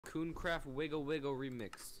KoonKraft Wiggle Wiggle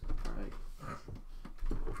remix. Alright.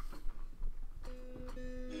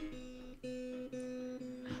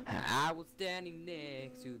 I was standing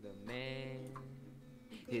next to the man.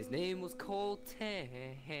 His name was Colton.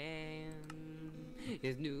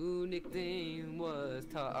 His new nickname was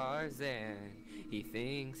Tarzan. He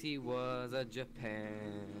thinks he was a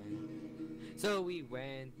Japan. So we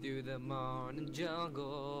went through the morning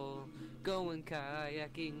jungle, going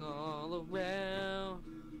kayaking all around.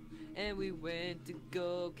 And we went to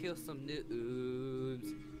go kill some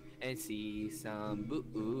noobs and see some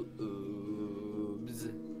boobs.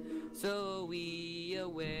 So we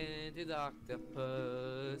went to the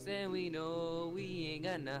octopus, and we know we ain't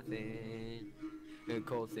got nothing. And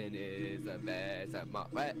Colton is the best at my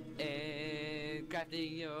and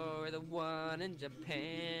crafting, you're the one in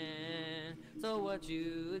Japan. So what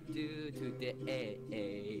you do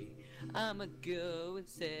today? I'ma go and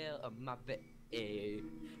sell my bed.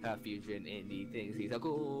 A fusion indie thinks he's so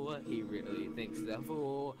cool. He really thinks he's a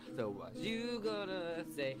fool. So what you gonna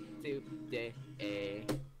say today?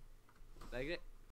 Like it?